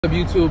What's up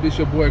YouTube, it's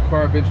your boy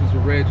Car Adventures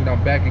with Reg, and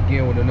I'm back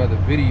again with another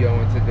video.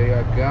 And today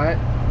I got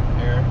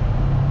Aaron.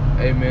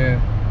 Hey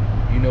man,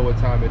 you know what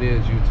time it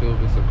is,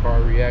 YouTube. It's a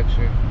car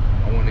reaction.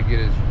 I want to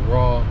get as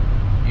raw,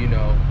 you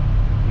know,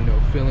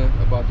 feeling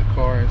about the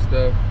car and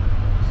stuff.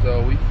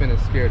 So we finna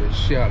scare the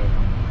shit out of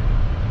him.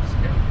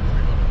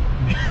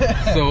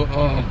 So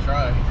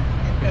try.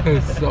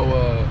 so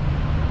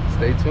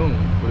stay tuned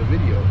for the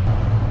video.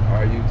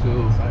 Alright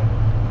YouTube,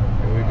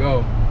 here we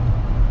go.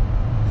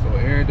 So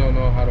Aaron don't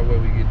know how the way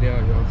we get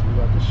down, y'all, so we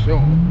got to show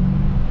him.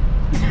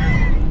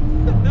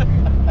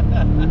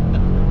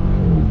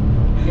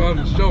 We're gonna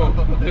have to show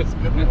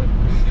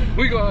him.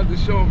 We gonna have to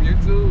show him,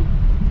 YouTube.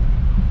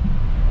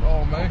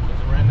 Oh man.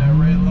 Just ran that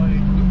red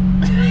light.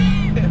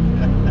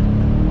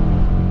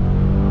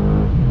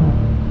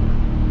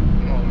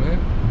 Come on, man.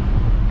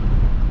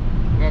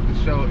 We're gonna have to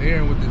show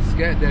Aaron what this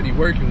scat that he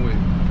working with.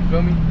 You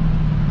feel me?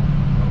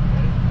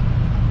 Okay.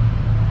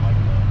 I like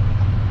that.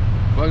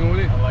 Fucking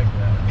with it? I like that.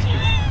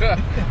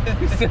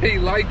 He said he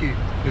like it.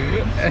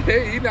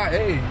 Hey, he not.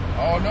 Hey,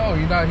 oh no,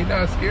 he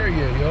not scared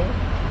yet, yo.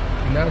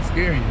 He not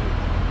scared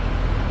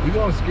yet. We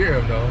gonna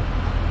scare him though.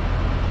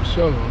 For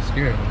sure gonna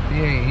scare him.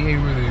 He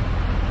ain't really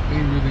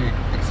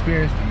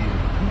experienced it yet.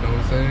 You know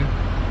what I'm saying?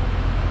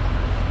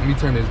 Let me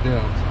turn this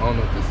down. I don't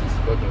know if this is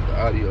fucking with the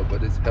audio,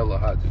 but it's hella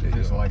hot today.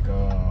 It's like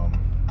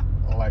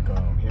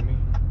hit me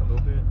a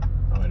little bit.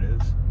 Oh, it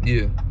is.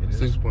 Yeah,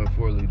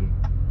 6.4 liter.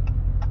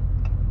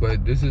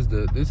 But this is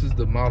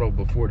the model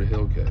before the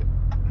Hellcat.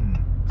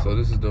 So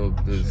this is the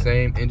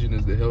same engine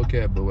as the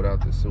Hellcat, but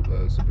without the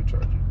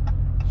supercharger.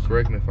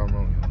 Correct me if I'm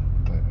wrong, y'all.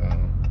 But I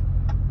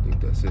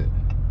think that's it.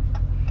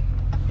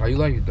 How you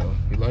like it though?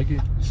 You like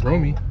it? It's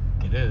roomy.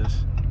 It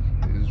is.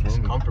 It is roomy. It's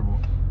comfortable.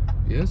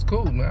 Yeah, it's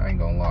cool, man. I ain't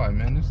gonna lie,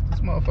 man. This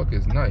motherfucker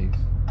is nice.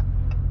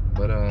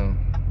 But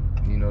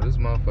you know, this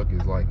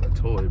motherfucker is like a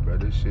toy, bro.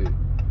 This shit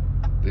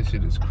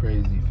is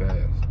crazy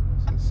fast.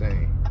 It's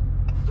insane.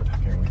 I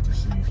can't wait to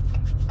see.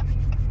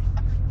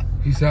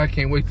 He said, I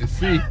can't wait to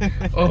see.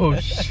 Oh,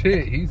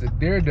 shit. He's a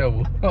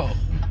daredevil. Oh,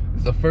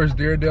 it's the first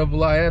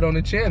daredevil I had on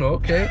the channel.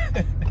 Okay.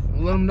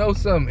 Let him know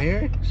something,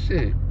 Aaron.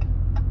 Shit.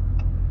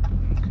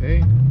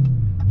 Okay.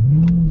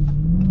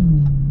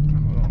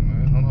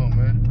 Hold on,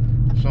 man.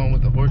 Show him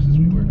what the horses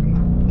we working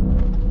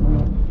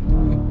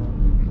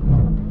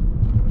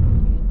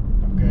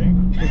Okay.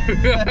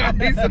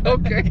 with. He said,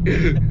 okay.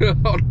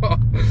 Hold on.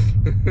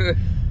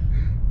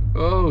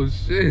 Oh,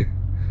 shit.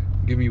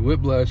 Give me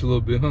whiplash a little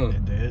bit, huh?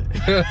 It did.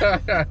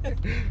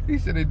 He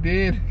said it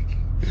did.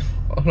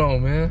 Hold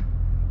on, man.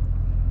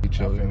 He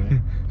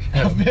choking.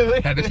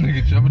 Had this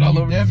nigga jumping all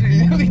over the seat.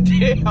 Definitely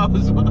did. I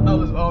was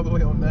all the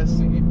way on that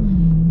seat.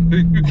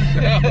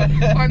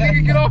 My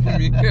nigga, get off of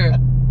me. Yeah.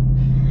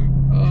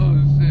 Oh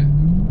shit.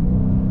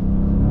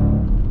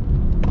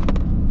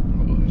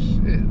 Oh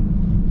shit.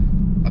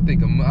 I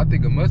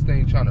think a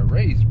Mustang trying to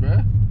race,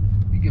 bruh.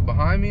 You get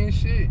behind me and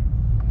shit.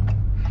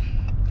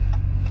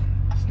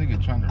 Nigga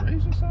trying to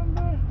race or something,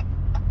 bro?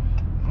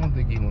 I don't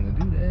think he want to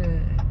do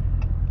that.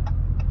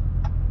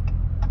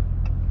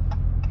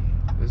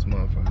 This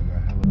motherfucker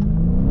got hella.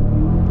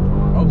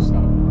 Oh,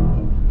 stop.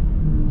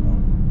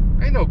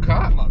 Ain't no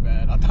cop. My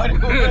bad. I thought it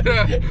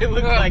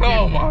looked like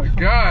oh my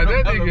god,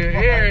 that nigga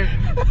Aaron.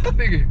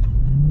 Nigga.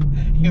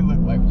 It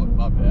looked like one.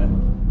 My bad.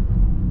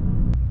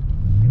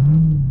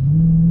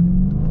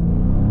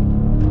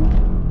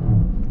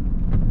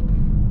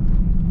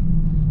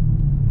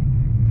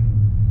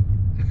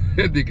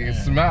 That nigga is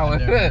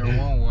smiling. I damn near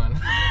want one.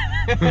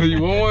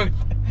 You want one?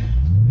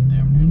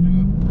 Damn near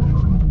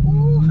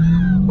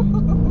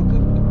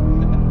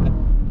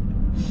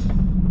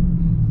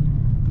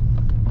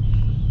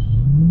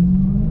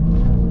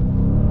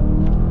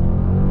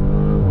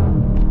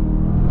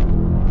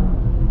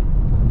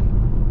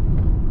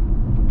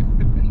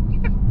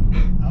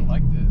I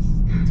like this.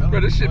 Bro,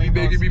 this shit be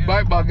making me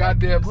bite my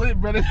goddamn lip,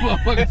 bro. This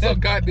motherfucker so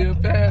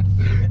goddamn fast.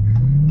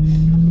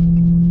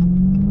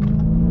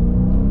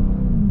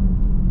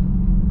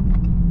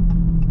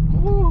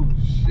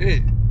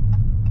 Shit.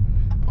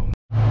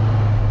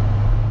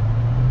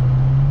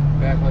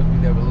 Back like we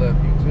never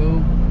left,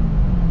 YouTube.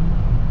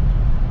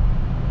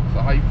 So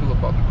how you feel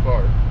about the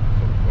car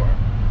so far?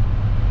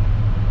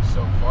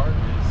 So far,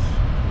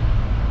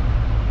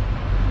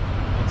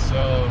 it's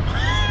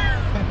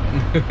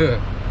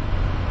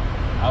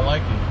I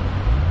like it.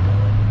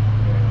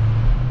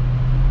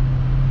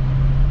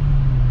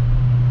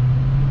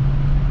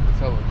 It's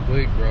hella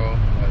quick, bro.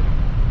 Like,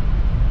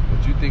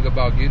 what you think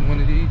about getting one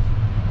of these?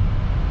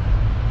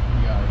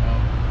 Yeah, I know.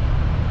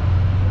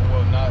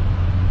 Well, not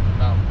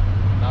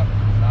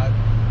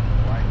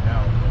right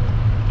now,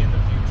 but in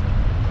the future.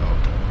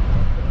 Okay.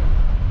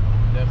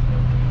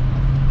 Definitely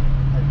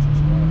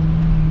purchase one.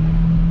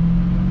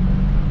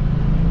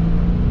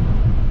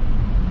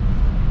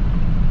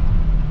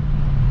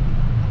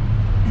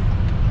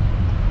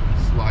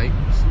 Slight.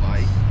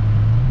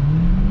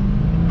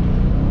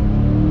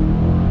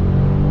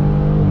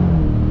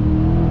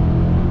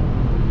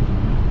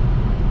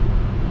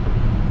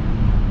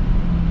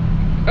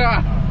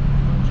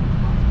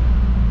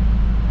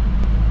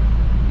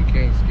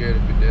 scared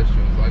of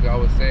pedestrians. Like I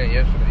was saying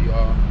yesterday,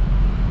 y'all,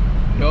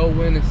 know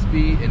when to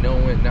speed and know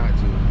when not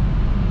to.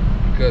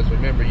 Because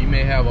remember, you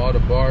may have all the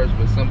bars,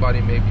 but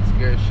somebody may be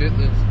scared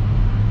shitless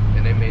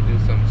and they may do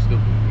something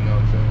stupid, you know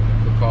what I'm saying?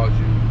 It could cause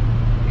you,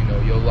 you know,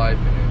 your life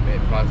and it may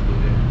possibly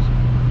theirs.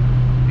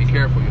 Be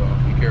careful, y'all.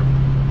 Be careful.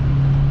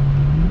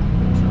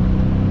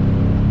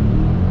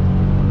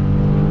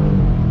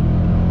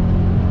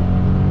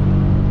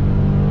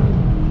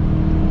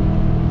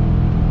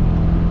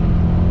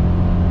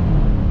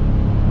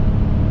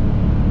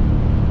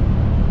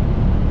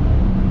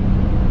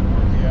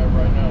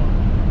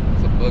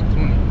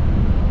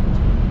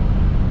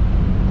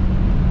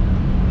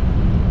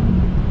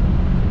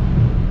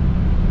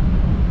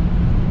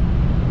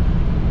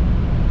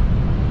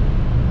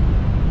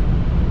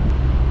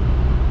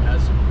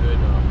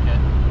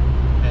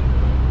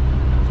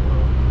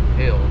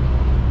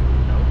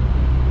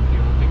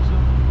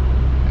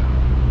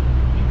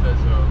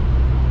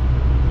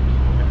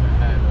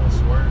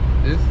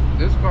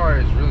 This car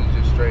is really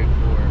just straight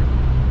for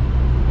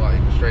like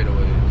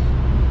straightaways.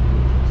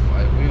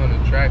 Like we on the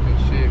track and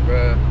shit,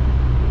 bruh.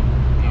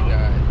 You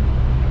got.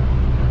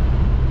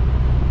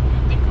 You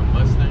think a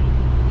Mustang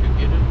could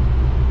get it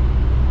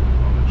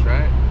On the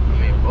track? I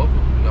mean, both of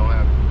them don't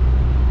have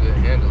good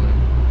handling.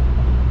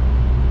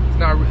 It's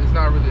not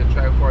really a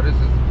track car. This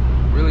is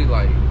really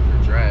like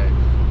for drags.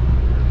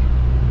 Really.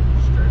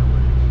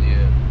 Straightaways.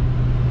 Yeah.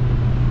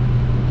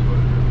 That's what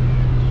it really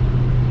is.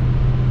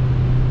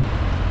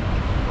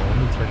 Oh, let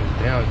me turn this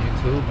down,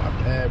 YouTube. My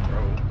bad,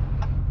 bro.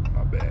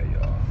 My bad,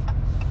 y'all.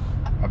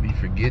 I be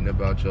forgetting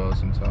about y'all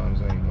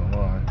sometimes, I ain't gonna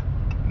lie.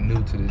 I'm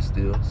new to this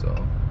still, so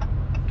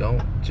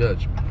don't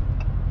judge me,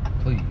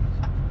 please.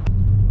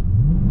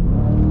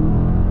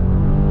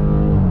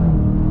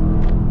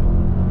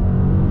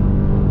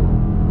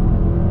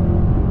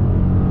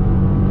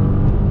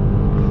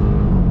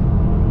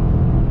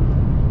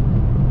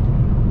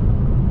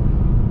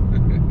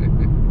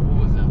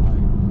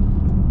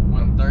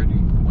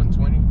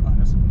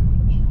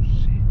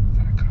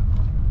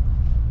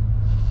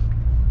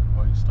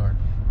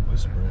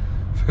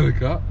 To the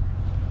cop?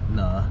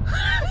 Nah.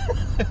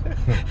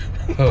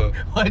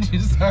 Why'd you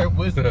start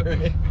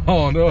whispering?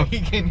 Oh no.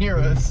 He can hear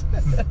us. I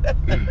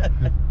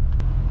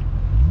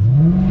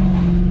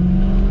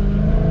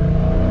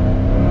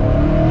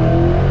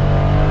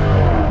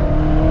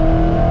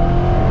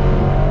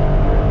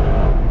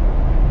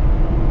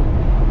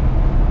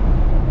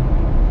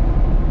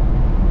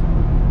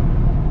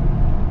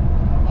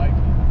like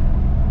it.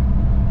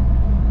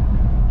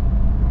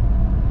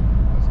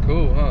 That's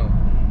cool, huh?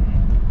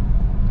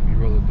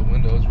 Roll up the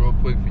windows real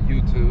quick for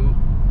YouTube.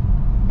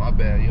 My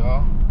bad,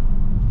 y'all.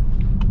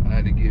 I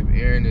had to give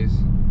Aaron his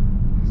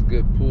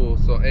good pull.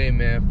 So, hey,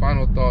 man,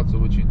 final thoughts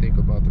of what you think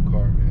about the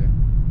car, man.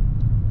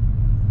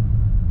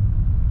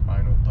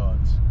 Final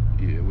thoughts.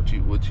 Yeah, what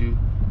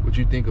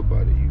you think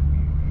about it? You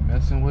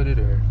messing with it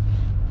or?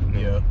 No?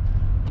 Yeah,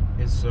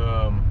 it's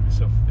a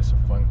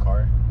fun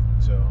car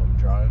to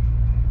drive.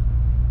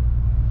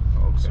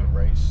 Okay. It's a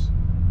race.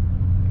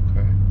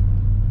 Okay.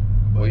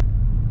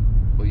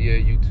 But yeah,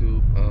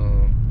 YouTube,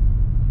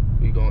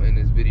 we gonna end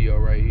this video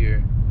right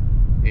here.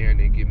 Aaron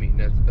didn't give me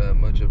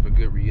much of a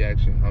good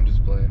reaction. I'm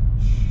just playing.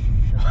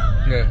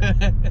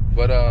 Yeah.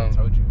 But I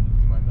told you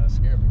might not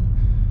scare me.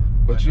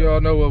 But you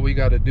all know what we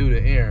gotta do to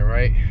Aaron,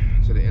 right?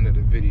 To the end of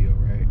the video,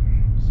 right?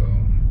 So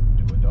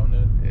do a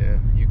donut? Yeah,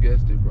 you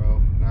guessed it, bro.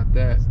 Not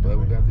that, but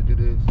we got to do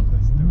this.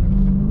 Let's do it.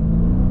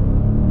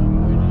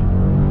 I'm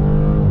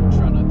waiting.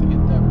 Try not to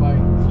hit that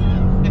bike.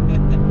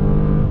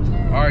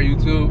 Alright,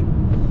 YouTube.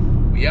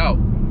 We out.